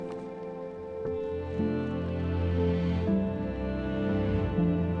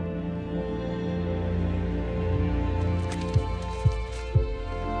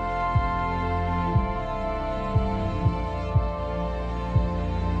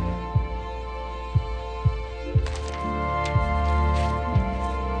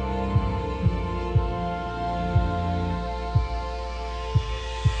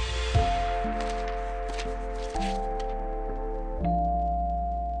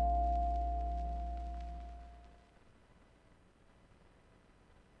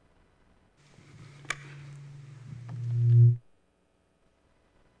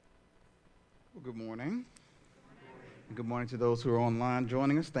good morning. Good morning to those who are online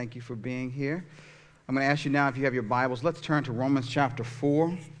joining us. Thank you for being here. I'm going to ask you now, if you have your Bibles, let's turn to Romans chapter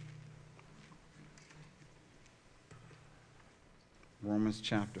 4. Romans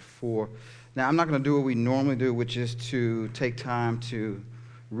chapter 4. Now, I'm not going to do what we normally do, which is to take time to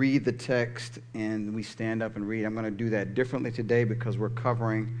read the text and we stand up and read. I'm going to do that differently today because we're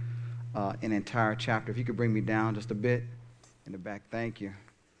covering an entire chapter. If you could bring me down just a bit in the back. Thank you.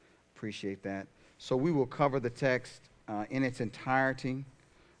 Appreciate that. So we will cover the text in its entirety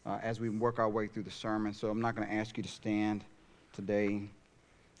as we work our way through the sermon. So I'm not going to ask you to stand today,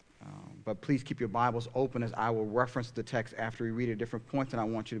 but please keep your Bibles open as I will reference the text after we read at different points, and I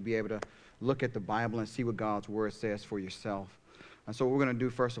want you to be able to look at the Bible and see what God's Word says for yourself. And so what we're going to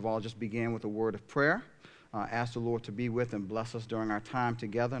do, first of all, just begin with a word of prayer. Ask the Lord to be with and bless us during our time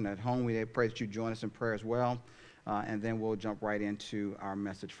together. And at home, we pray that you join us in prayer as well. And then we'll jump right into our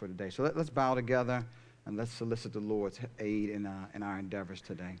message for today. So let's bow together and let's solicit the Lord's aid in our endeavors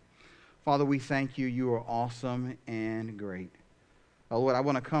today. Father, we thank you. You are awesome and great. Lord, I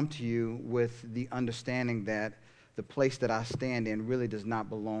want to come to you with the understanding that the place that I stand in really does not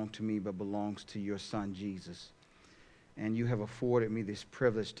belong to me, but belongs to your Son, Jesus. And you have afforded me this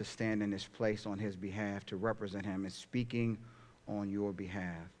privilege to stand in this place on his behalf, to represent him and speaking on your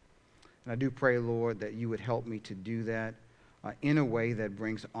behalf. And I do pray, Lord, that you would help me to do that in a way that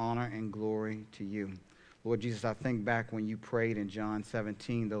brings honor and glory to you. Lord Jesus, I think back when you prayed in John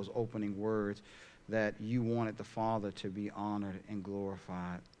 17, those opening words, that you wanted the Father to be honored and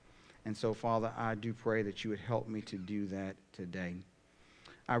glorified. And so, Father, I do pray that you would help me to do that today.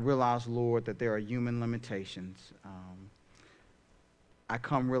 I realize, Lord, that there are human limitations. I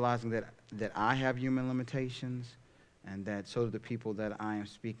come realizing that I have human limitations, and that so do the people that I am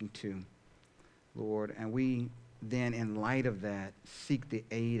speaking to, Lord. And we then, in light of that, seek the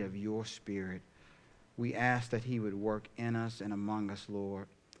aid of your Spirit. We ask that he would work in us and among us, Lord.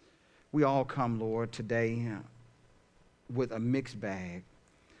 We all come, Lord, today with a mixed bag.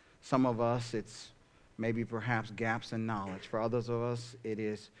 Some of us, it's maybe perhaps gaps in knowledge. For others of us, it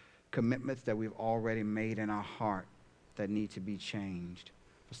is commitments that we've already made in our heart that need to be changed.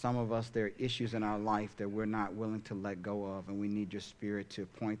 For some of us, there are issues in our life that we're not willing to let go of, and we need your Spirit to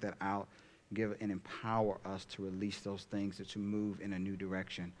point that out, give and empower us to release those things and to move in a new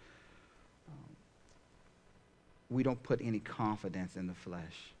direction. We don't put any confidence in the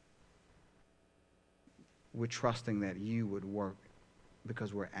flesh. We're trusting that you would work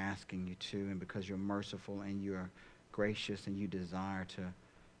because we're asking you to, and because you're merciful and you're gracious and you desire to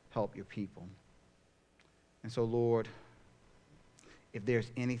help your people. And so, Lord, if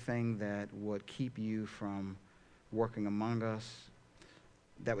there's anything that would keep you from working among us,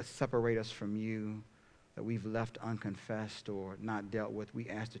 that would separate us from you, that we've left unconfessed or not dealt with, we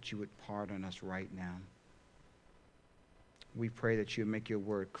ask that you would pardon us right now. We pray that you would make your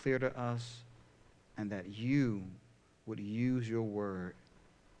word clear to us, and that you would use your word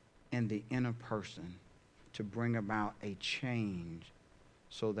in the inner person to bring about a change,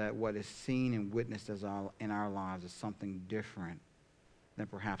 so that what is seen and witnessed in our lives is something different than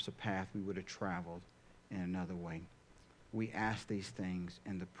perhaps a path we would have traveled in another way. We ask these things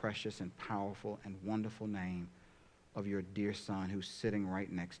in the precious and powerful and wonderful name of your dear Son, who's sitting right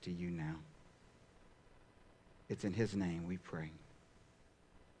next to you now. It's in his name we pray.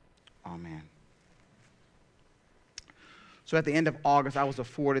 Amen. So at the end of August, I was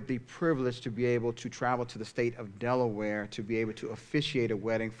afforded the privilege to be able to travel to the state of Delaware to be able to officiate a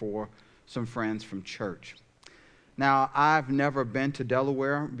wedding for some friends from church. Now, I've never been to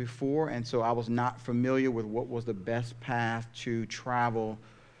Delaware before, and so I was not familiar with what was the best path to travel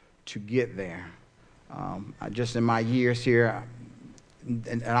to get there. Just in my years here,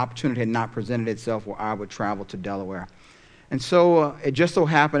 an opportunity had not presented itself where I would travel to Delaware. And so it just so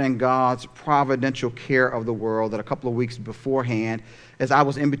happened in God's providential care of the world that a couple of weeks beforehand, as I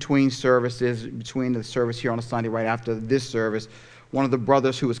was in between services, between the service here on a Sunday right after this service, one of the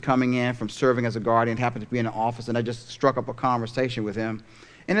brothers who was coming in from serving as a guardian happened to be in the office, and I just struck up a conversation with him.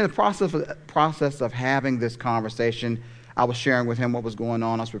 And in the process of having this conversation, I was sharing with him what was going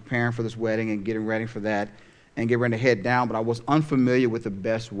on. I was preparing for this wedding and getting ready for that and getting ready to head down, but I was unfamiliar with the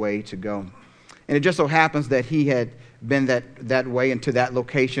best way to go. And it just so happens that he had been that way and to that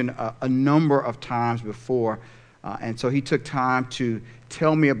location a number of times before. And so he took time to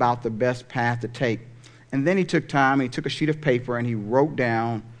tell me about the best path to take. And then he took time, he took a sheet of paper, and he wrote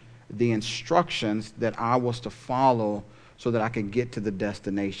down the instructions that I was to follow so that I could get to the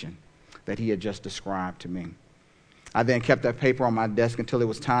destination that he had just described to me. I then kept that paper on my desk until it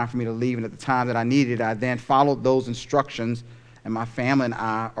was time for me to leave, and at the time that I needed, I then followed those instructions and my family and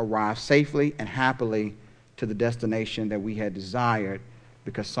I arrived safely and happily to the destination that we had desired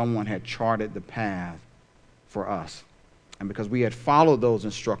because someone had charted the path for us. And because we had followed those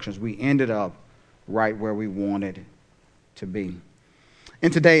instructions, we ended up right where we wanted to be.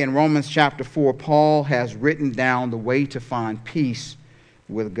 And today in Romans chapter 4, Paul has written down the way to find peace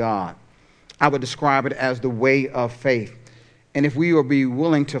with God. I would describe it as the way of faith. And if we will be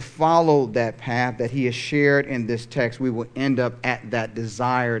willing to follow that path that he has shared in this text, we will end up at that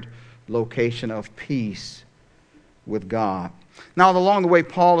desired location of peace with God. Now, along the way,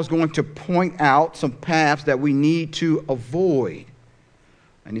 Paul is going to point out some paths that we need to avoid.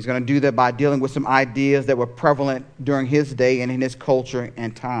 And he's going to do that by dealing with some ideas that were prevalent during his day and in his culture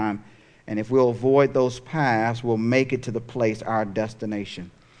and time. And if we'll avoid those paths, we'll make it to the place, our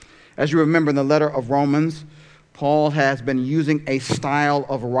destination. As you remember in the letter of Romans, Paul has been using a style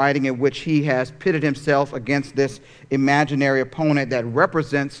of writing in which he has pitted himself against this imaginary opponent that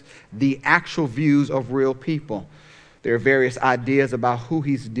represents the actual views of real people. There are various ideas about who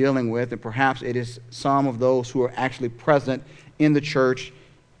he's dealing with, and perhaps it is some of those who are actually present in the church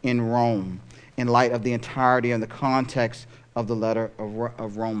in Rome, in light of the entirety and the context of the letter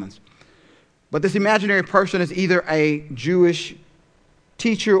of Romans. But this imaginary person is either a Jewish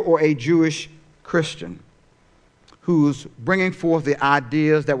teacher or a Jewish Christian who's bringing forth the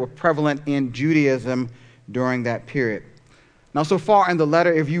ideas that were prevalent in Judaism during that period. Now, so far in the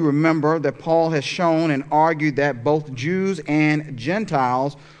letter, if you remember, that Paul has shown and argued that both Jews and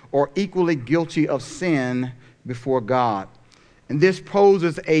Gentiles are equally guilty of sin before God. And this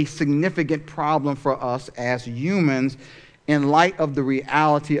poses a significant problem for us as humans in light of the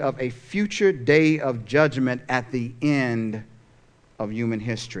reality of a future day of judgment at the end of human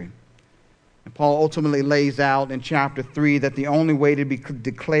history. And Paul ultimately lays out in chapter 3 that the only way to be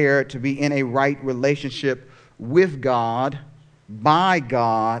declared to be in a right relationship with God, by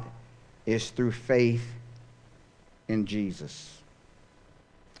God, is through faith in Jesus.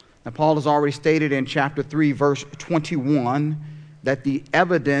 Now, Paul has already stated in chapter 3, verse 21, that the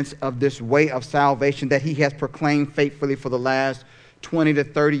evidence of this way of salvation that he has proclaimed faithfully for the last 20 to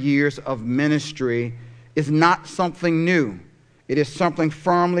 30 years of ministry is not something new. It is something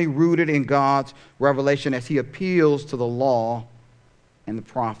firmly rooted in God's revelation as he appeals to the law and the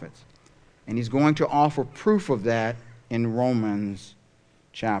prophets. And he's going to offer proof of that in Romans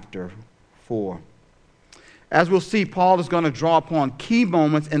chapter 4. As we'll see, Paul is going to draw upon key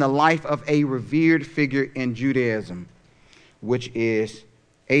moments in the life of a revered figure in Judaism, which is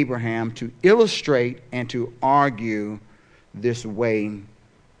Abraham, to illustrate and to argue this way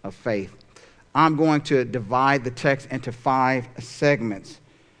of faith. I'm going to divide the text into 5 segments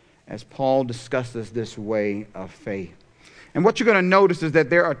as Paul discusses this way of faith. And what you're going to notice is that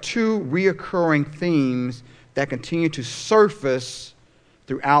there are 2 reoccurring themes that continue to surface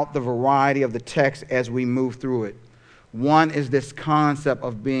throughout the variety of the text as we move through it. One is this concept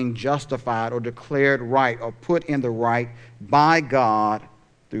of being justified or declared right or put in the right by God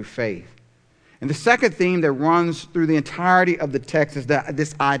through faith. And the second theme that runs through the entirety of the text is that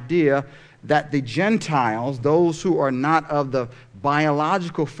this idea that the Gentiles, those who are not of the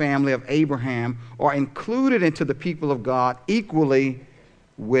biological family of Abraham, are included into the people of God equally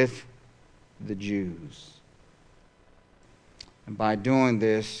with the Jews. And by doing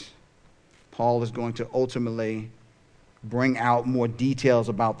this, Paul is going to ultimately bring out more details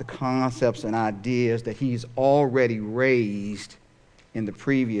about the concepts and ideas that he's already raised in the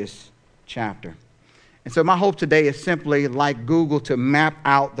previous chapter. And so my hope today is simply, like Google, to map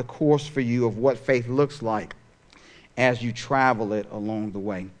out the course for you of what faith looks like as you travel it along the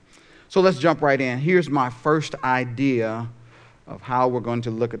way. So let's jump right in. Here's my first idea of how we're going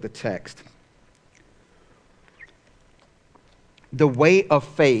to look at the text. The way of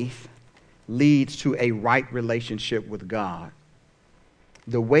faith leads to a right relationship with God.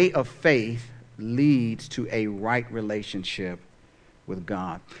 The way of faith leads to a right relationship with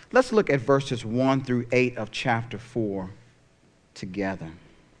God. Let's look at verses 1 through 8 of chapter 4 together.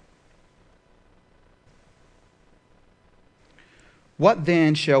 What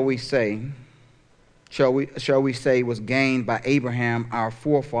then shall we say? Shall we say was gained by Abraham, our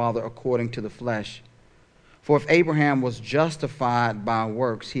forefather, according to the flesh? For if Abraham was justified by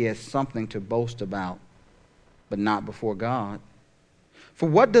works, he has something to boast about, but not before God. For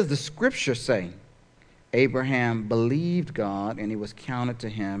what does the Scripture say? Abraham believed God, and it was counted to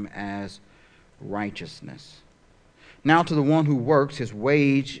him as righteousness. Now to the one who works, his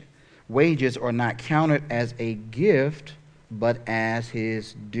wages are not counted as a gift, but as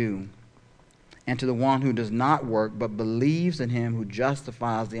his due. And to the one who does not work, but believes in him who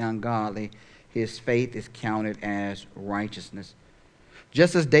justifies the ungodly, his faith is counted as righteousness.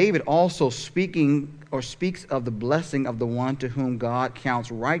 Just as David also speaks of the blessing of the one to whom God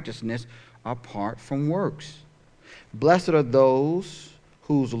counts righteousness apart from works. Blessed are those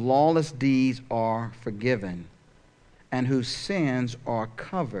whose lawless deeds are forgiven and whose sins are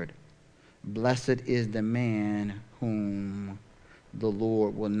covered. Blessed is the man whom the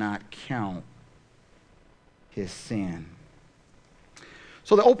Lord will not count his sin.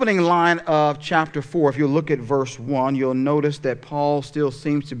 So the opening line of chapter 4, if you look at verse 1, you'll notice that Paul still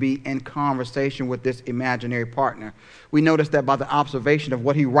seems to be in conversation with this imaginary partner. We notice that by the observation of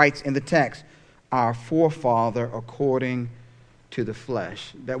what he writes in the text, our forefather according to the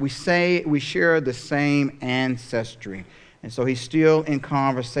flesh, that we say we share the same ancestry. And so he's still in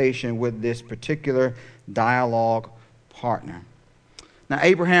conversation with this particular dialogue partner. Now,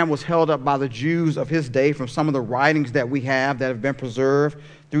 Abraham was held up by the Jews of his day from some of the writings that we have that have been preserved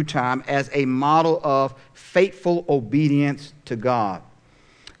through time as a model of faithful obedience to God.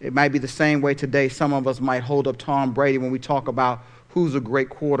 It might be the same way today some of us might hold up Tom Brady when we talk about who's a great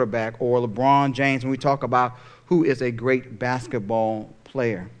quarterback, or LeBron James when we talk about who is a great basketball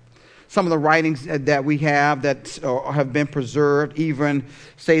player. Some of the writings that we have that have been preserved even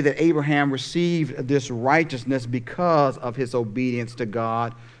say that Abraham received this righteousness because of his obedience to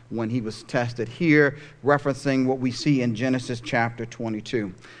God when he was tested. Here, referencing what we see in Genesis chapter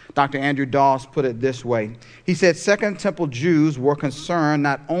 22. Dr. Andrew Doss put it this way. He said, Second Temple Jews were concerned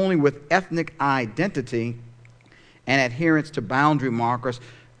not only with ethnic identity and adherence to boundary markers,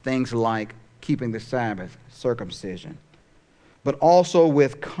 things like keeping the Sabbath, circumcision, but also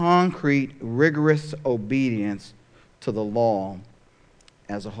with concrete, rigorous obedience to the law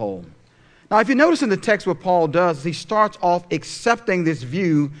as a whole. Now, if you notice in the text what Paul does is he starts off accepting this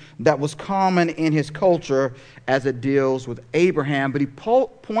view that was common in his culture as it deals with Abraham, but he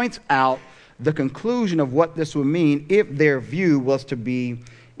points out the conclusion of what this would mean if their view was to be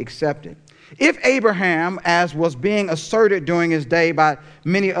accepted. If Abraham, as was being asserted during his day by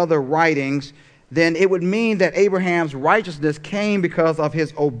many other writings, then it would mean that Abraham's righteousness came because of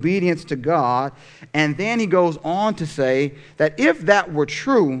his obedience to God. And then he goes on to say that if that were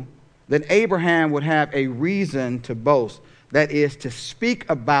true, then Abraham would have a reason to boast. That is, to speak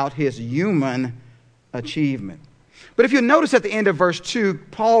about his human achievement. But if you notice at the end of verse 2,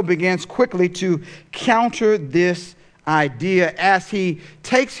 Paul begins quickly to counter this idea as he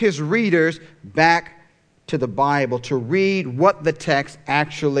takes his readers back to the Bible to read what the text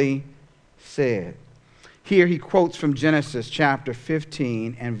actually said. Here he quotes from Genesis chapter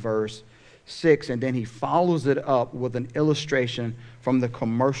 15 and verse 6, and then he follows it up with an illustration from the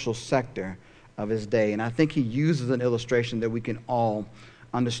commercial sector of his day. And I think he uses an illustration that we can all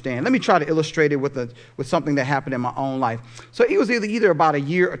understand. Let me try to illustrate it with something that happened in my own life. So it was either about a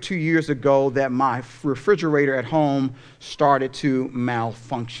year or 2 years ago that my refrigerator at home started to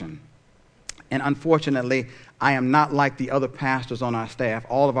malfunction. And unfortunately, I am not like the other pastors on our staff.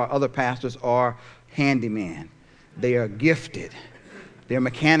 All of our other pastors are handyman. They are gifted. They're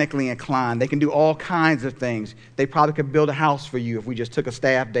mechanically inclined. They can do all kinds of things. They probably could build a house for you if we just took a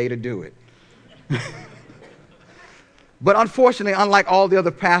staff day to do it. But unfortunately, unlike all the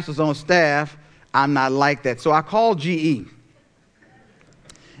other pastors on staff, I'm not like that. So I called GE.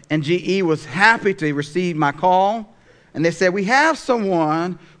 And GE was happy to receive my call. And they said, we have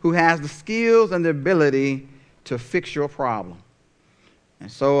someone who has the skills and the ability to fix your problem.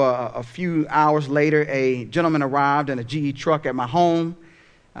 And so a few hours later, a gentleman arrived in a GE truck at my home,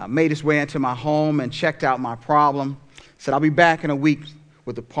 made his way into my home and checked out my problem. Said, I'll be back in a week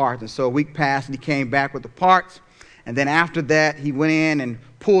with the parts. And so a week passed and he came back with the parts. And then after that, he went in and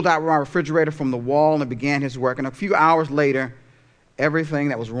pulled out my refrigerator from the wall and began his work. And a few hours later, everything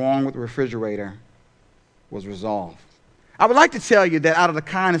that was wrong with the refrigerator was resolved. I would like to tell you that out of the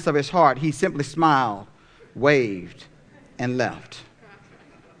kindness of his heart, he simply smiled, waved, and left.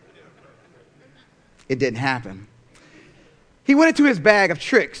 It didn't happen. He went into his bag of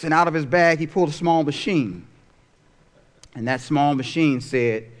tricks, and out of his bag, he pulled a small machine. And that small machine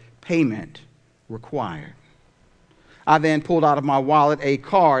said, payment required. I then pulled out of my wallet a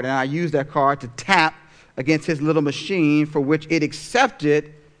card, and I used that card to tap against his little machine, for which it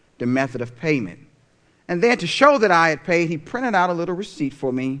accepted the method of payment. And then to show that I had paid, he printed out a little receipt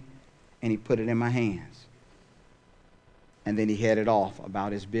for me, and he put it in my hands. And then he headed off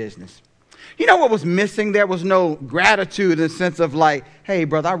about his business. You know what was missing? There was no gratitude in the sense of like, hey,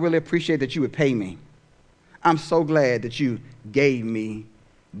 brother, I really appreciate that you would pay me. I'm so glad that you gave me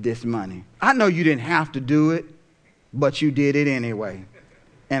this money. I know you didn't have to do it, but you did it anyway.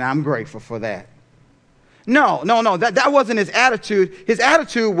 And I'm grateful for that. No, that wasn't his attitude. His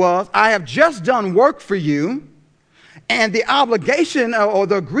attitude was, I have just done work for you, And the obligation or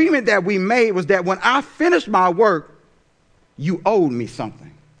the agreement that we made was that when I finished my work, you owed me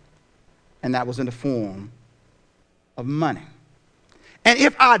something. And that was in the form of money. And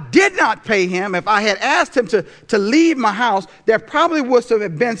if I did not pay him, if I had asked him to leave my house, there probably would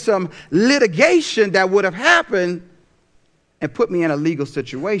have been some litigation that would have happened and put me in a legal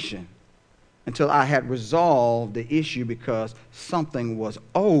situation until I had resolved the issue because something was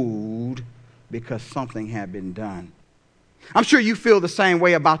owed because something had been done. I'm sure you feel the same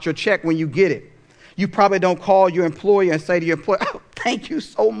way about your check when you get it. You probably don't call your employer and say to your employer, oh, thank you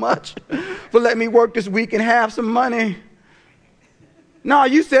so much for letting me work this week and have some money. No,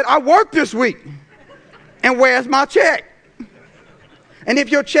 you said, I worked this week, and where's my check? And if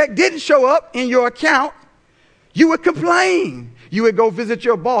your check didn't show up in your account, you would complain. You would go visit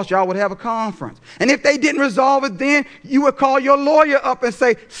your boss. Y'all would have a conference. And if they didn't resolve it then, you would call your lawyer up and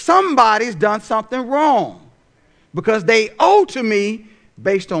say, somebody's done something wrong because they owe to me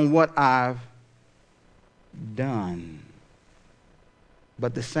based on what I've done.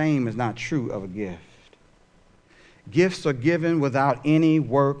 But the same is not true of a gift. Gifts are given without any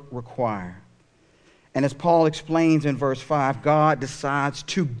work required. And as Paul explains in verse 5, God decides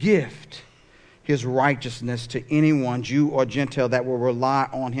to gift his righteousness to anyone, Jew or Gentile, that will rely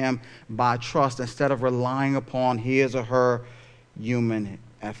on him by trust instead of relying upon his or her human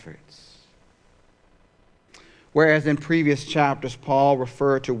efforts. Whereas in previous chapters, Paul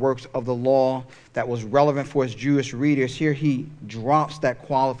referred to works of the law that was relevant for his Jewish readers, here he drops that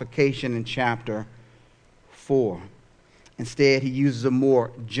qualification in chapter 4. Instead, he uses a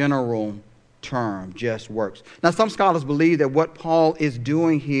more general term, just works. Now, some scholars believe that what Paul is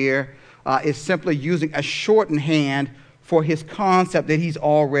doing here is simply using a shorthand for his concept that he's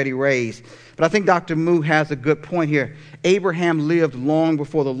already raised. But I think Dr. Moo has a good point here. Abraham lived long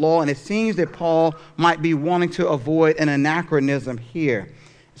before the law, and it seems that Paul might be wanting to avoid an anachronism here.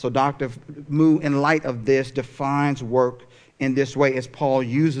 So Dr. Moo, in light of this, defines work in this way as Paul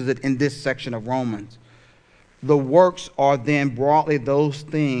uses it in this section of Romans. The works are then broadly those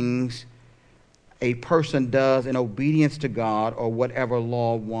things a person does in obedience to God or whatever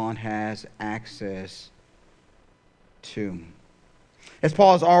law one has access to. As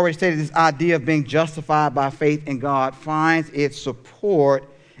Paul has already stated, this idea of being justified by faith in God finds its support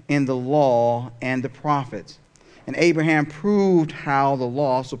in the law and the prophets. And Abraham proved how the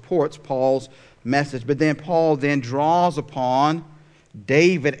law supports Paul's message. But then Paul then draws upon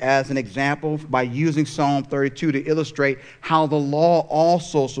David as an example by using Psalm 32 to illustrate how the law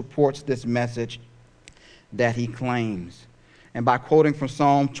also supports this message that he claims. And by quoting from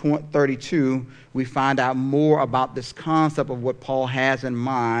Psalm 32, we find out more about this concept of what Paul has in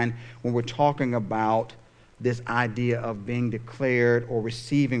mind when we're talking about this idea of being declared or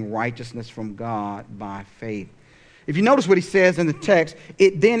receiving righteousness from God by faith. If you notice what he says in the text,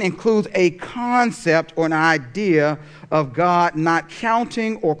 it then includes a concept or an idea of God not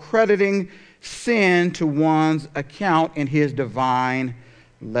counting or crediting sin to one's account in his divine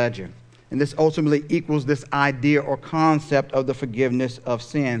ledger. And this ultimately equals this idea or concept of the forgiveness of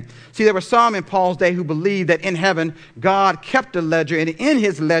sin. See, there were some in Paul's day who believed that in heaven, God kept a ledger, and in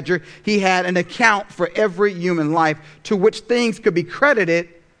his ledger, he had an account for every human life to which things could be credited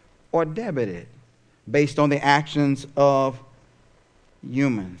or debited based on the actions of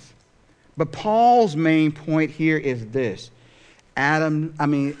humans. But Paul's main point here is this. Abraham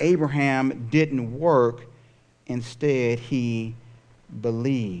didn't work. Instead, he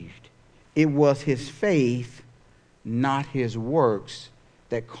believed. It was his faith, not his works,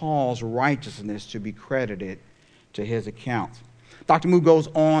 that caused righteousness to be credited to his account. Dr. Moo goes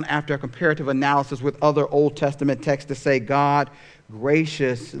on after a comparative analysis with other Old Testament texts to say God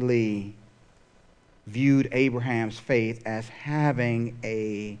graciously viewed Abraham's faith as having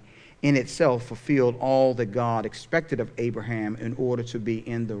in itself fulfilled all that God expected of Abraham in order to be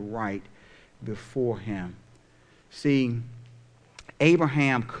in the right before him. See,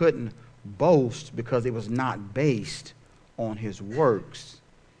 Abraham couldn't boast because it was not based on his works.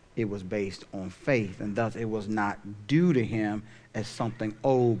 It was based on faith, and thus it was not due to him as something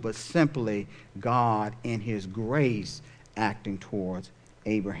owed, but simply God in his grace acting towards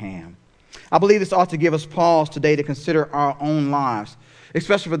Abraham. I believe this ought to give us pause today to consider our own lives,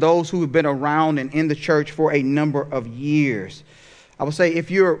 especially for those who have been around and in the church for a number of years. I would say if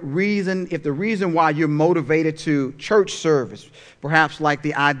the reason why you're motivated to church service, perhaps like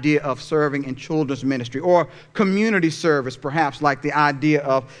the idea of serving in children's ministry, or community service, perhaps like the idea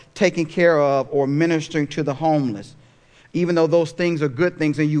of taking care of or ministering to the homeless, even though those things are good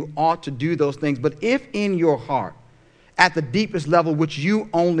things and you ought to do those things, but if in your heart, at the deepest level, which you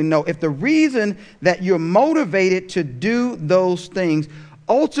only know, if the reason that you're motivated to do those things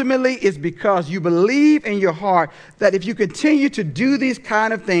ultimately is because you believe in your heart that if you continue to do these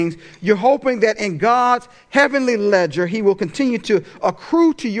kind of things, you're hoping that in God's heavenly ledger, he will continue to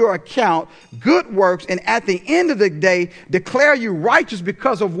accrue to your account good works, and at the end of the day, declare you righteous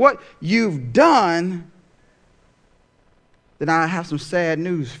because of what you've done, then I have some sad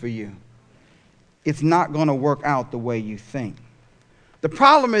news for you. It's not going to work out the way you think. The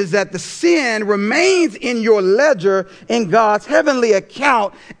problem is that the sin remains in your ledger in God's heavenly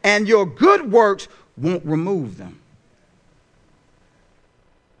account, and your good works won't remove them.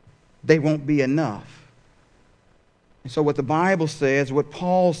 They won't be enough. And so what the Bible says, what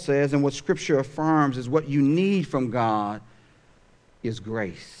Paul says, and what Scripture affirms is what you need from God is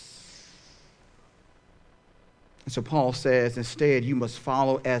grace. And so Paul says, instead, you must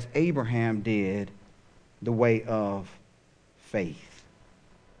follow, as Abraham did, the way of faith.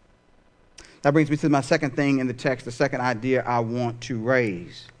 That brings me to my second thing in the text, the second idea I want to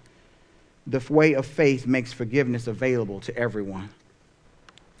raise. The way of faith makes forgiveness available to everyone.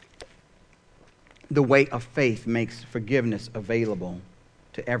 The way of faith makes forgiveness available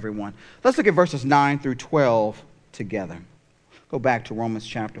to everyone. Let's look at verses 9 through 12 together. Go back to Romans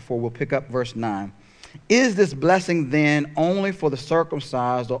chapter 4. We'll pick up verse 9. Is this blessing then only for the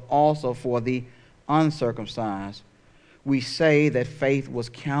circumcised or also for the uncircumcised? We say that faith was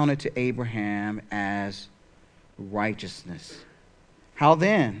counted to Abraham as righteousness. How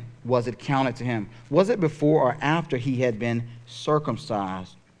then was it counted to him? Was it before or after he had been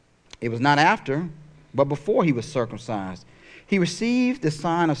circumcised? It was not after, but before he was circumcised. He received the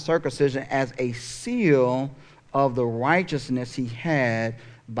sign of circumcision as a seal of the righteousness he had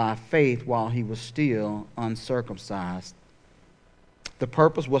by faith while he was still uncircumcised. The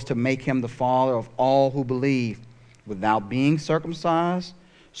purpose was to make him the father of all who believe without being circumcised,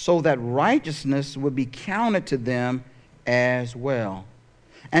 so that righteousness would be counted to them as well,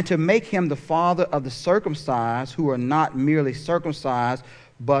 and to make him the father of the circumcised who are not merely circumcised,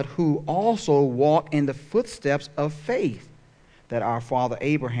 but who also walk in the footsteps of faith that our father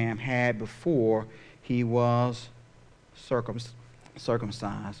Abraham had before he was circumcised.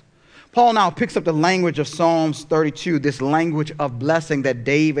 Paul now picks up the language of Psalms 32, this language of blessing that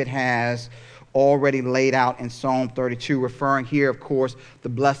David has already laid out in Psalm 32, referring here, of course, the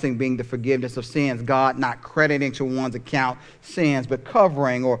blessing being the forgiveness of sins, God not crediting to one's account sins, but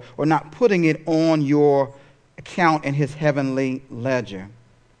covering or not putting it on your account in his heavenly ledger.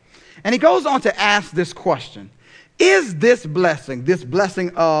 And he goes on to ask this question: is this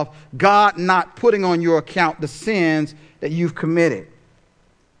blessing of God not putting on your account the sins that you've committed,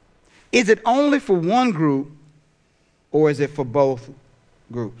 is it only for one group, or is it for both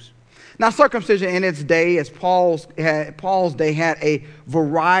groups? Now, circumcision in its day, as Paul's day, had a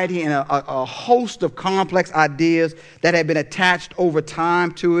variety and a host of complex ideas that had been attached over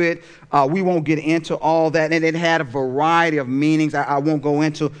time to it. We won't get into all that. And it had a variety of meanings. I won't go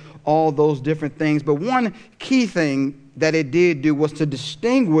into all those different things. But one key thing that it did do was to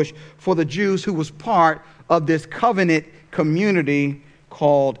distinguish for the Jews who was part of this covenant community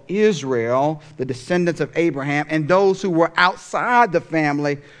called Israel, the descendants of Abraham, and those who were outside the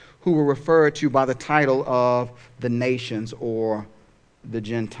family, who were referred to by the title of the nations or the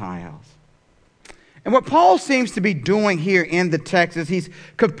Gentiles. And what Paul seems to be doing here in the text is he's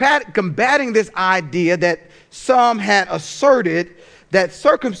combating this idea that some had asserted that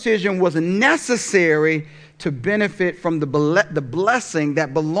circumcision was necessary to benefit from the blessing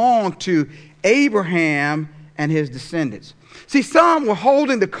that belonged to Abraham and his descendants. See, some were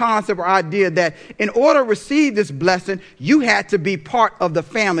holding the concept or idea that in order to receive this blessing, you had to be part of the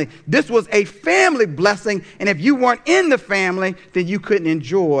family. This was a family blessing, and if you weren't in the family, then you couldn't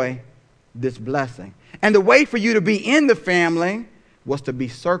enjoy this blessing. And the way for you to be in the family was to be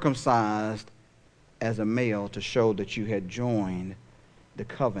circumcised as a male to show that you had joined the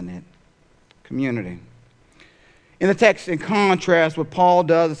covenant community. In the text, in contrast, what Paul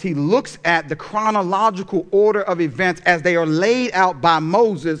does is he looks at the chronological order of events as they are laid out by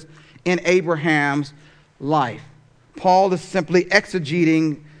Moses in Abraham's life. Paul is simply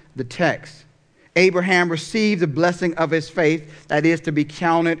exegeting the text. Abraham received the blessing of his faith, that is, to be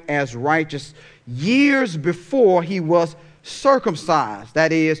counted as righteous, years before he was circumcised.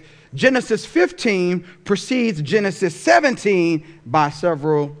 That is, Genesis 15 precedes Genesis 17 by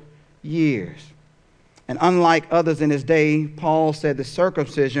several years. And unlike others in his day, Paul said the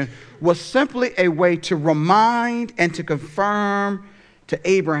circumcision was simply a way to remind and to confirm to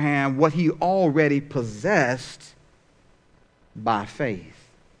Abraham what he already possessed by faith.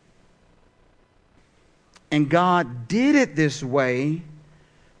 And God did it this way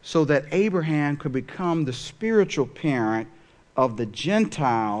so that Abraham could become the spiritual parent of the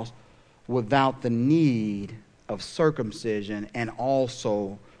Gentiles without the need of circumcision and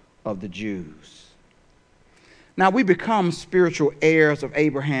also of the Jews. Now we become spiritual heirs of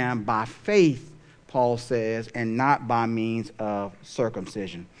Abraham by faith, Paul says, and not by means of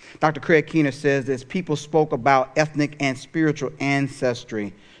circumcision. Dr. Craig Keener says this: people spoke about ethnic and spiritual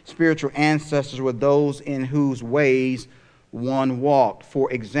ancestry. Spiritual ancestors were those in whose ways one walked.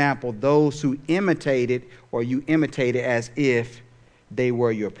 For example, those who imitated or you imitated as if they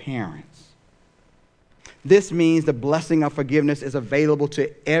were your parents. This means the blessing of forgiveness is available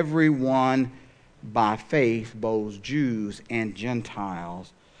to everyone by faith, both Jews and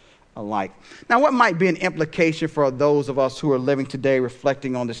Gentiles alike. Now, what might be an implication for those of us who are living today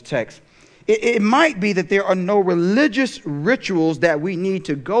reflecting on this text? It might be that there are no religious rituals that we need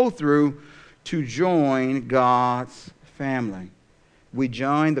to go through to join God's family. We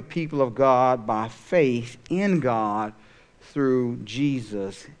join the people of God by faith in God through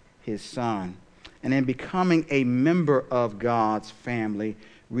Jesus, his Son. And in becoming a member of God's family,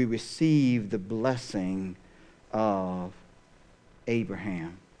 we receive the blessing of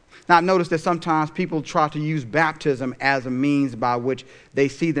Abraham. Now, I've noticed that sometimes people try to use baptism as a means by which they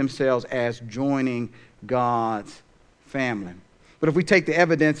see themselves as joining God's family. But if we take the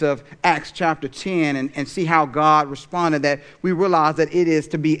evidence of Acts chapter 10 and see how God responded, that we realize that it is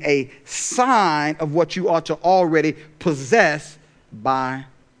to be a sign of what you ought to already possess by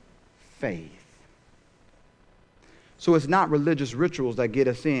faith. So it's not religious rituals that get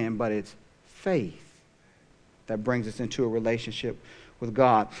us in, but it's faith that brings us into a relationship with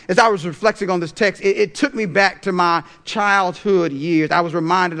God. As I was reflecting on this text, it took me back to my childhood years. I was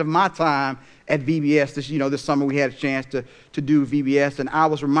reminded of my time at VBS. This summer we had a chance to do VBS, and I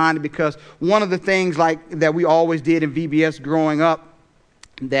was reminded because one of the things that we always did in VBS growing up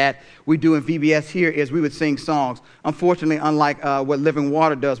that we do in VBS here is we would sing songs. Unfortunately, unlike what Living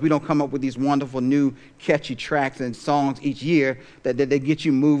Water does, we don't come up with these wonderful new catchy tracks and songs each year that they get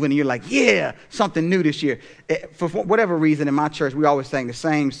you moving and you're like, yeah, something new this year. For whatever reason, in my church, we always sang the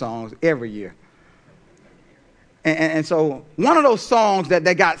same songs every year. And so one of those songs that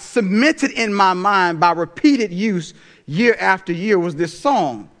got cemented in my mind by repeated use year after year was this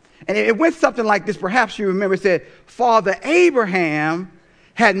song. And it went something like this. Perhaps you remember. It said, Father Abraham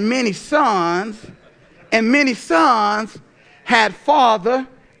had many sons, and many sons had Father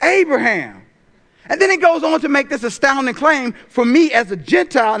Abraham. And then it goes on to make this astounding claim for me as a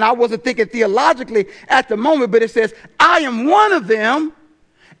Gentile, and I wasn't thinking theologically at the moment, but it says, I am one of them,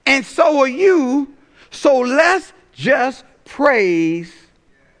 and so are you, so let's just praise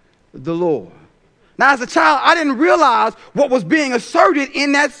the Lord. Now, as a child, I didn't realize what was being asserted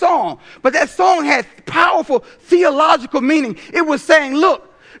in that song. But that song had powerful theological meaning. It was saying, look,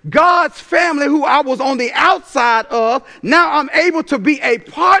 God's family, who I was on the outside of, now I'm able to be a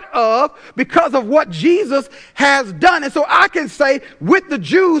part of because of what Jesus has done. And so I can say with the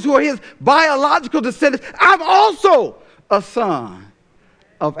Jews who are his biological descendants, I'm also a son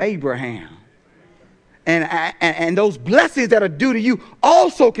of Abraham. And those blessings that are due to you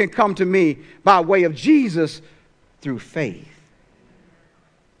also can come to me by way of Jesus through faith.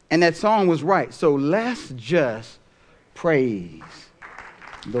 And that song was right. So let's just praise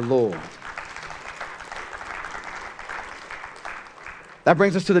the Lord. That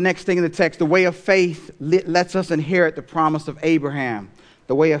brings us to the next thing in the text. The way of faith lets us inherit the promise of Abraham.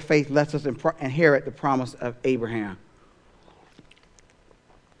 The way of faith lets us inherit the promise of Abraham.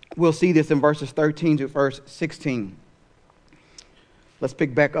 We'll see this in verses 13 to verse 16. Let's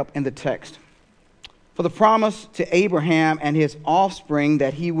pick back up in the text. For the promise to Abraham and his offspring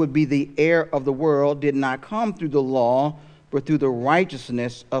that he would be the heir of the world did not come through the law, but through the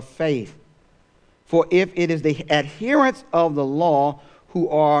righteousness of faith. For if it is the adherents of the law who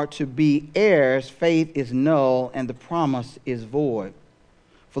are to be heirs, faith is null and the promise is void.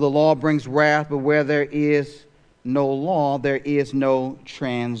 For the law brings wrath, but where there is no law, there is no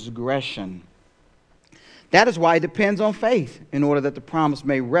transgression. That is why it depends on faith, in order that the promise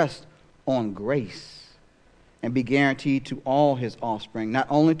may rest on grace and be guaranteed to all his offspring, not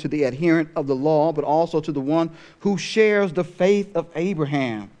only to the adherent of the law, but also to the one who shares the faith of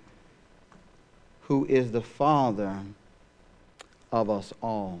Abraham, who is the father of us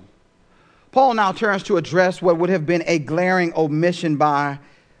all. Paul now turns to address what would have been a glaring omission by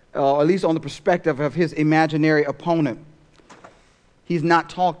at least on the perspective of his imaginary opponent. He's not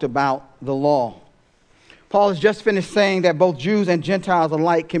talked about the law. Paul has just finished saying that both Jews and Gentiles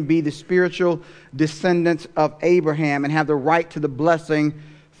alike can be the spiritual descendants of Abraham and have the right to the blessing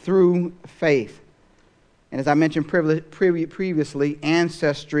through faith. And as I mentioned previously,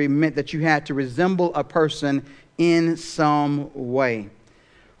 ancestry meant that you had to resemble a person in some way.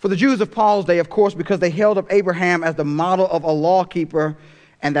 For the Jews of Paul's day, of course, because they held up Abraham as the model of a lawkeeper,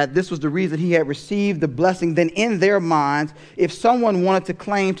 and that this was the reason he had received the blessing, then in their minds, if someone wanted to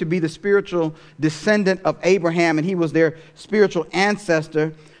claim to be the spiritual descendant of Abraham and he was their spiritual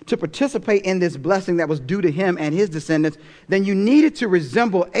ancestor, to participate in this blessing that was due to him and his descendants, then you needed to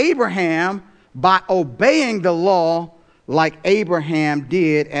resemble Abraham by obeying the law like Abraham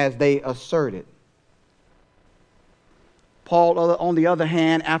did, as they asserted. Paul, on the other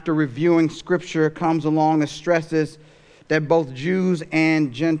hand, after reviewing Scripture, comes along and stresses that both Jews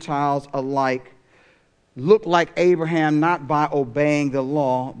and Gentiles alike look like Abraham not by obeying the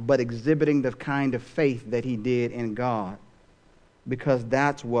law, but exhibiting the kind of faith that he did in God, because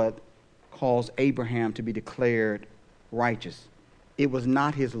that's what caused Abraham to be declared righteous. It was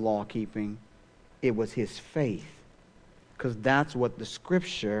not his law keeping, it was his faith, because that's what the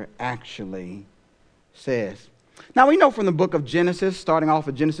Scripture actually says. Now, we know from the book of Genesis, starting off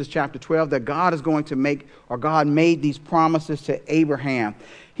with Genesis chapter 12, that God is going to make, or God made these promises to Abraham.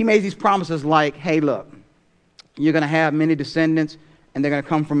 He made these promises like, hey, look, you're going to have many descendants, and they're going to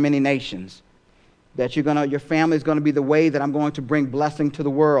come from many nations. That your family is going to be the way that I'm going to bring blessing to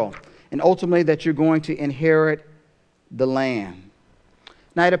the world. And ultimately, that you're going to inherit the land.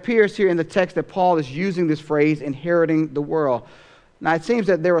 Now, it appears here in the text that Paul is using this phrase, inheriting the world. Now, it seems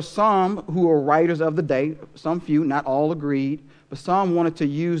that there are some who are writers of the day, some few, not all agreed, but some wanted to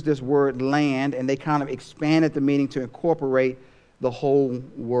use this word land, and they kind of expanded the meaning to incorporate the whole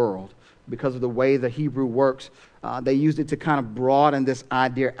world. Because of the way the Hebrew works, they used it to kind of broaden this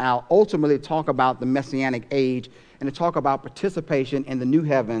idea out, ultimately talk about the Messianic age and to talk about participation in the new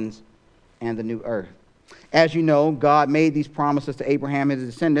heavens and the new earth. As you know, God made these promises to Abraham and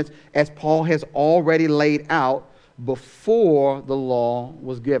his descendants, as Paul has already laid out before the law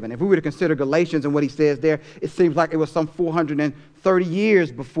was given. If we were to consider Galatians and what he says there, it seems like it was some 430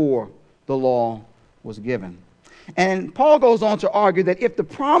 years before the law was given. And Paul goes on to argue that if the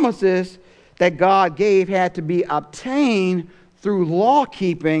promises that God gave had to be obtained through law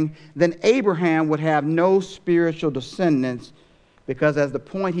keeping, then Abraham would have no spiritual descendants, because as the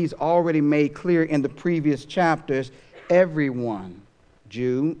point he's already made clear in the previous chapters, everyone,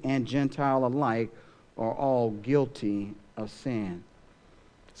 Jew and Gentile alike, are all guilty of sin.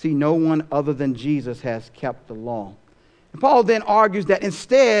 See, no one other than Jesus has kept the law. And Paul then argues that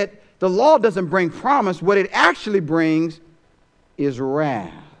instead, the law doesn't bring promise. What it actually brings is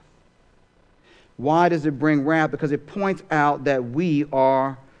wrath. Why does it bring wrath? Because it points out that we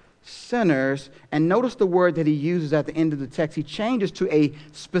are sinners. And notice the word that he uses at the end of the text. He changes to a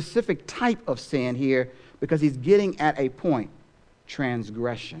specific type of sin here because he's getting at a point: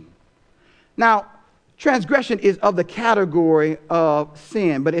 transgression. Now, transgression is of the category of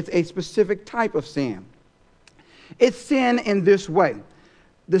sin, but it's a specific type of sin. It's sin in this way.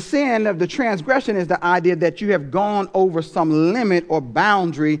 The sin of the transgression is the idea that you have gone over some limit or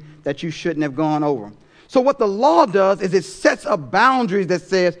boundary that you shouldn't have gone over. So what the law does is it sets up boundaries that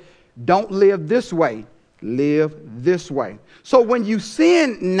says, don't live this way, live this way. So when you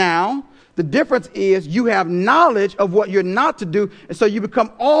sin now, the difference is you have knowledge of what you're not to do, and so you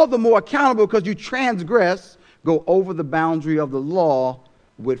become all the more accountable because you transgress, go over the boundary of the law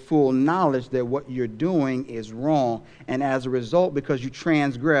with full knowledge that what you're doing is wrong. And as a result, because you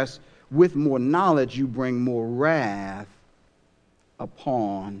transgress with more knowledge, you bring more wrath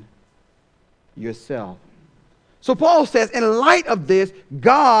upon yourself. So Paul says, in light of this,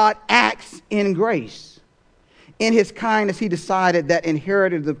 God acts in grace. In his kindness, he decided that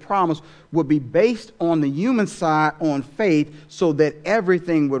inheriting the promise would be based on the human side, on faith, so that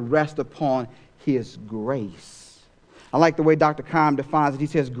everything would rest upon his grace. I like the way Dr. Keim defines it. He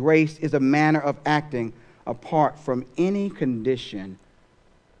says, grace is a manner of acting apart from any condition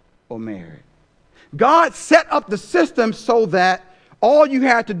or merit. God set up the system so that all you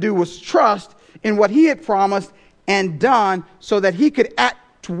had to do was trust in what he had promised and done, so that he could act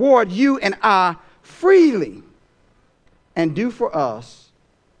toward you and I freely and do for us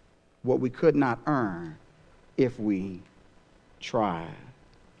what we could not earn if we tried.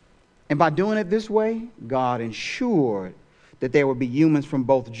 And by doing it this way, God ensured that there would be humans from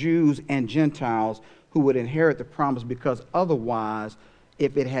both Jews and Gentiles who would inherit the promise, because otherwise,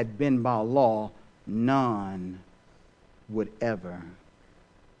 if it had been by law, none would ever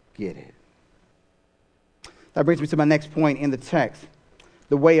get it. That brings me to my next point in the text.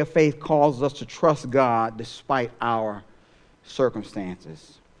 The way of faith causes us to trust God despite our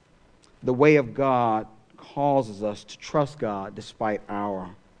circumstances. The way of God causes us to trust God despite our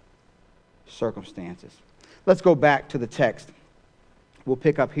circumstances. Let's go back to the text. We'll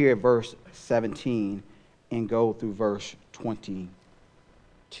pick up here at verse 17 and go through verse 22.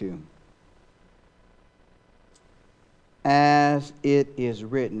 As it is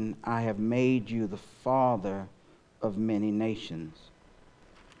written, I have made you the father of many nations.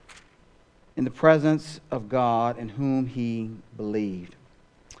 In the presence of God in whom he believed,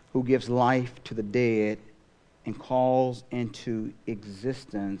 who gives life to the dead and calls into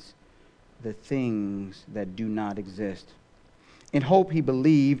existence the things that do not exist. In hope he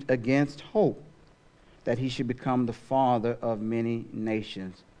believed against hope that he should become the father of many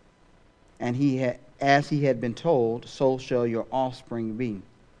nations. And as he had been told, so shall your offspring be.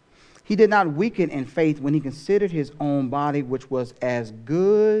 He did not weaken in faith when he considered his own body, which was as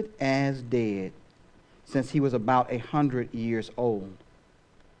good as dead, since he was about 100 years old.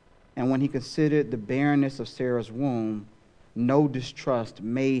 And when he considered the barrenness of Sarah's womb, no distrust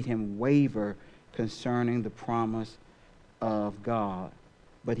made him waver concerning the promise of God.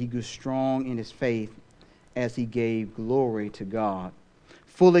 But he grew strong in his faith as he gave glory to God,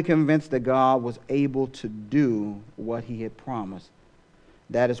 fully convinced that God was able to do what he had promised.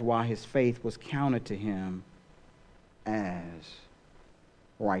 That is why his faith was counted to him as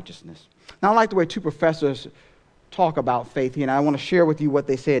righteousness. Now, I like the way two professors talk about faith here, and I want to share with you what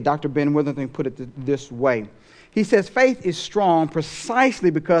they said. Dr. Ben Witherspoon put it this way. He says, faith is strong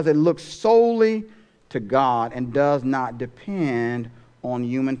precisely because it looks solely to God and does not depend on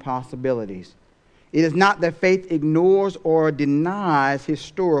human possibilities. It is not that faith ignores or denies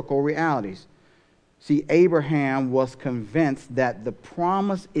historical realities. See, Abraham was convinced that the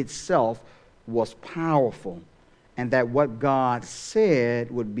promise itself was powerful and that what God said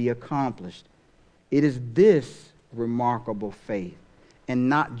would be accomplished. It is this remarkable faith, and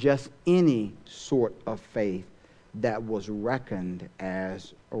not just any sort of faith, that was reckoned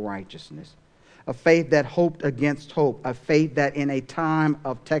as righteousness. A faith that hoped against hope. A faith that in a time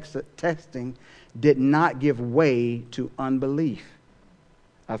of testing did not give way to unbelief.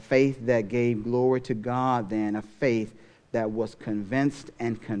 A faith that gave glory to God then. A faith that was convinced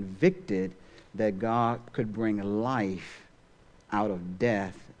and convicted that God could bring life out of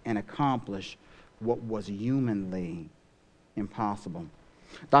death and accomplish what was humanly impossible.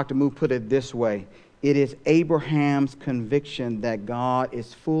 Dr. Moore put it this way. It is Abraham's conviction that God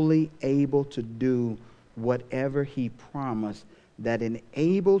is fully able to do whatever he promised that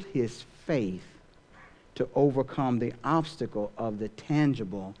enabled his faith to overcome the obstacle of the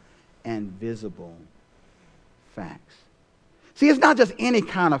tangible and visible facts. See, it's not just any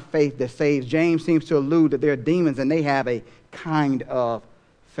kind of faith that saves. James seems to allude that there are demons and they have a kind of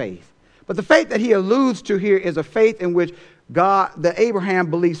faith. But the faith that he alludes to here is a faith in which that Abraham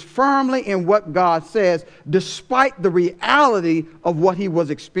believes firmly in what God says, despite the reality of what he was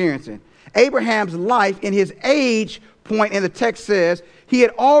experiencing. Abraham's life in his age point in the text says he had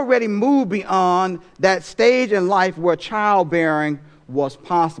already moved beyond that stage in life where childbearing was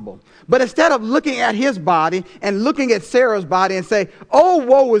possible. But instead of looking at his body and looking at Sarah's body and say, oh,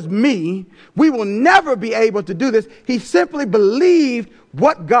 woe is me, we will never be able to do this, he simply believed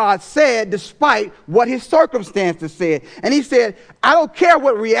what God said despite what his circumstances said. And he said, I don't care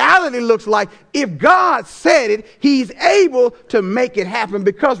what reality looks like. If God said it, he's able to make it happen.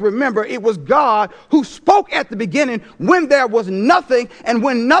 Because remember, it was God who spoke at the beginning when there was nothing, and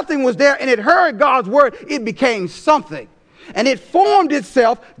when nothing was there and it heard God's word, it became something. And it formed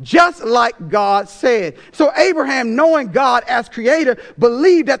itself just like God said. So Abraham, knowing God as creator,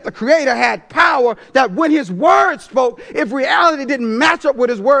 believed that the creator had power, that when his word spoke, if reality didn't match up with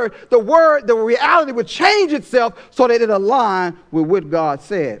his word, the reality would change itself so that it aligned with what God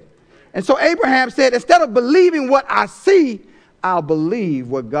said. And so Abraham said, instead of believing what I see, I'll believe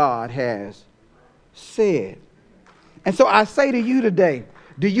what God has said. And so I say to you today,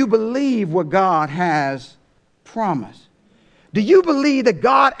 do you believe what God has promised? Do you believe that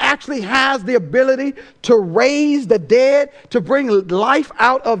God actually has the ability to raise the dead, to bring life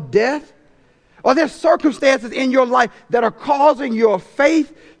out of death? Are there circumstances in your life that are causing your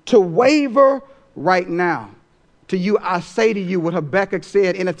faith to waver right now? To you, I say to you what Habakkuk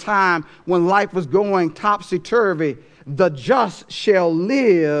said in a time when life was going topsy-turvy, the just shall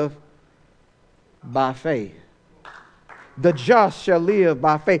live by faith. The just shall live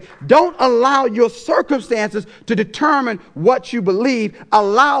by faith. Don't allow your circumstances to determine what you believe.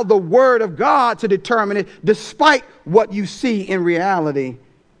 Allow the word of God to determine it, despite what you see in reality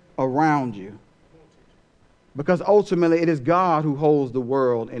around you. Because ultimately it is God who holds the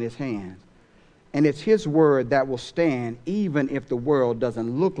world in his hands. And it's his word that will stand even if the world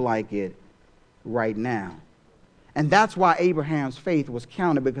doesn't look like it right now. And that's why Abraham's faith was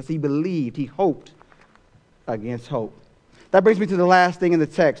counted, because he believed, he hoped against hope. That brings me to the last thing in the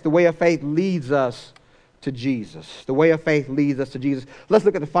text. The way of faith leads us to Jesus. The way of faith leads us to Jesus. Let's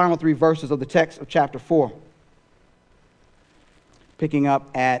look at the final 3 verses of the text of chapter 4. Picking up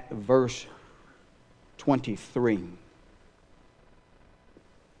at verse 23.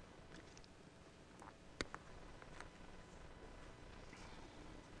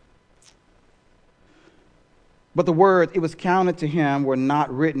 But the words, it was counted to him, were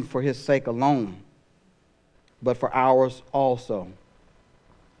not written for his sake alone, but for ours also.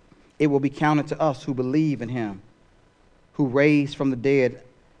 It will be counted to us who believe in him, who raised from the dead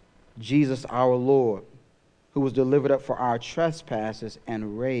Jesus our Lord, who was delivered up for our trespasses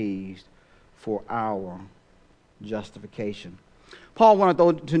and raised for our justification. Paul wanted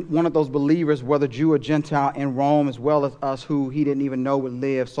those believers, whether Jew or Gentile, in Rome, as well as us who he didn't even know would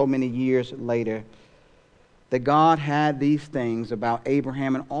live so many years later, that God had these things about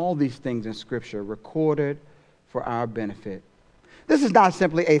Abraham and all these things in Scripture recorded for our benefit. This is not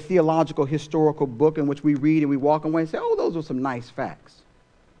simply a theological, historical book in which we read and we walk away and say, oh, those are some nice facts.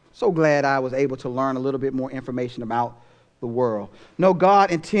 So glad I was able to learn a little bit more information about the world. No, God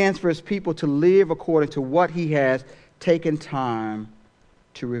intends for his people to live according to what he has taken time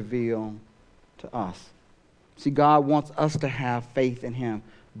to reveal to us. See, God wants us to have faith in him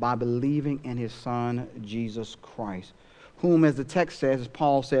by believing in his Son, Jesus Christ, whom, as the text says, as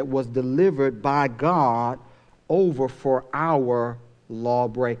Paul said, was delivered by God over for our law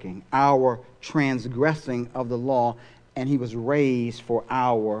breaking, our transgressing of the law, and he was raised for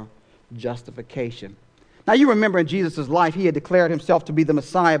our justification. Now, you remember in Jesus' life, he had declared himself to be the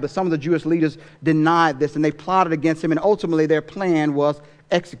Messiah, but some of the Jewish leaders denied this, and they plotted against him, and ultimately their plan was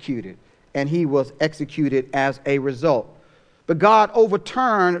executed, and he was executed as a result. But God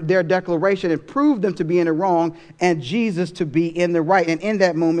overturned their declaration and proved them to be in the wrong and Jesus to be in the right. And in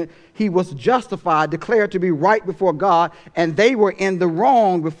that moment, he was justified, declared to be right before God, and they were in the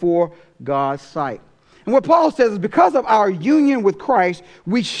wrong before God's sight. And what Paul says is because of our union with Christ,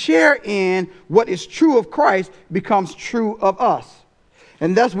 we share in what is true of Christ becomes true of us.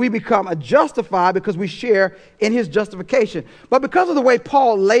 And thus we become justified because we share in his justification. But because of the way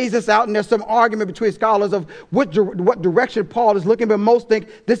Paul lays this out, and there's some argument between scholars of what direction Paul is looking, but most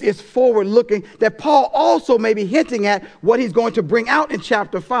think this is forward looking, that Paul also may be hinting at what he's going to bring out in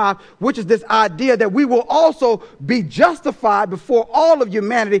chapter 5, which is this idea that we will also be justified before all of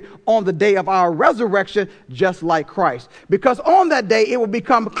humanity on the day of our resurrection, just like Christ. Because on that day, it will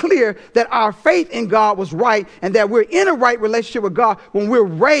become clear that our faith in God was right and that we're in a right relationship with God when we're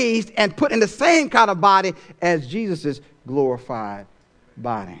raised and put in the same kind of body as Jesus' glorified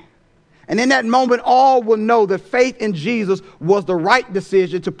body. And in that moment, all will know that faith in Jesus was the right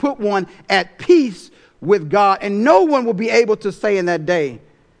decision to put one at peace with God. And no one will be able to say in that day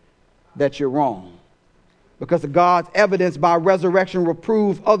that you're wrong. Because God's evidence by resurrection will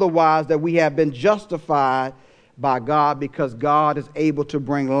prove otherwise, that we have been justified by God because God is able to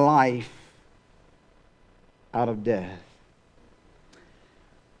bring life out of death.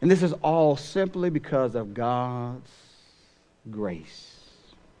 And this is all simply because of God's grace.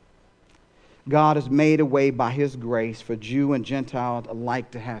 God has made a way by his grace for Jew and Gentile alike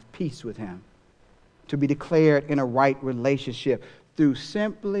to have peace with him, to be declared in a right relationship through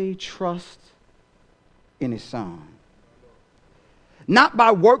simply trust in his Son. Not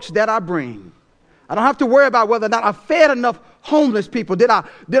by works that I bring. I don't have to worry about whether or not I fed enough homeless people. Did I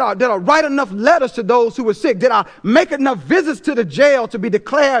write enough letters to those who were sick? Did I make enough visits to the jail to be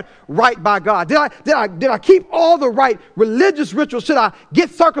declared right by God? Did I keep all the right religious rituals? Should I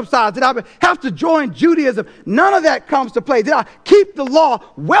get circumcised? Did I have to join Judaism? None of that comes to play. Did I keep the law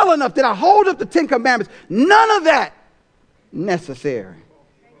well enough? Did I hold up the 10 Commandments? None of that necessary.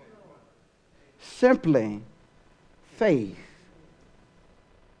 Simply faith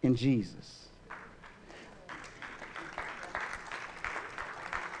in Jesus.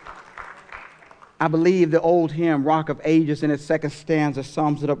 I believe the old hymn, Rock of Ages, in its second stanza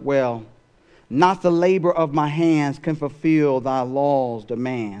sums it up well. Not the labor of my hands can fulfill thy law's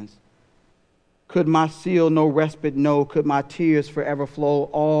demands. Could my seal no respite know? Could my tears forever flow?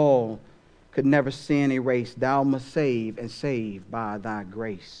 All could never sin erase. Thou must save, and save by thy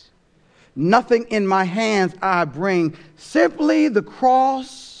grace. Nothing in my hands I bring, simply the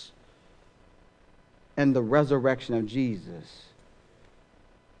cross and the resurrection of Jesus.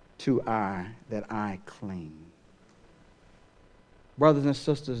 To that I cling. Brothers and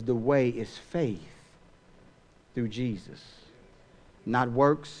sisters, the way is faith through Jesus. Not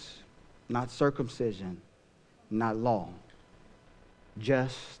works, not circumcision, not law.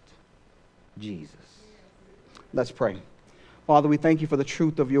 Just Jesus. Let's pray. Father, we thank you for the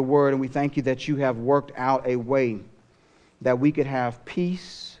truth of your word, and we thank you that you have worked out a way that we could have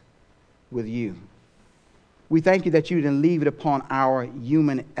peace with you. We thank you that you didn't leave it upon our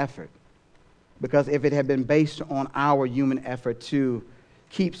human effort, because if it had been based on our human effort to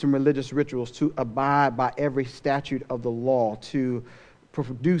keep some religious rituals, to abide by every statute of the law, to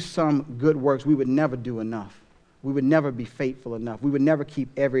produce some good works, we would never do enough. We would never be faithful enough. We would never keep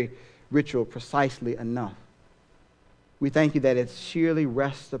every ritual precisely enough. We thank you that it sheerly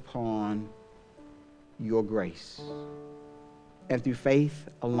rests upon your grace and through faith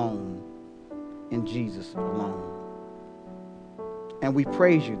alone, in Jesus alone. And we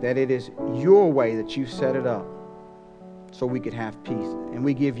praise you that it is your way that you set it up so we could have peace. And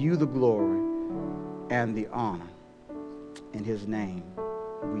we give you the glory and the honor. In his name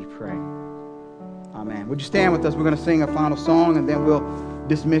we pray. Amen. Would you stand with us? We're going to sing a final song, and then we'll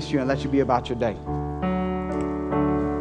dismiss you and let you be about your day.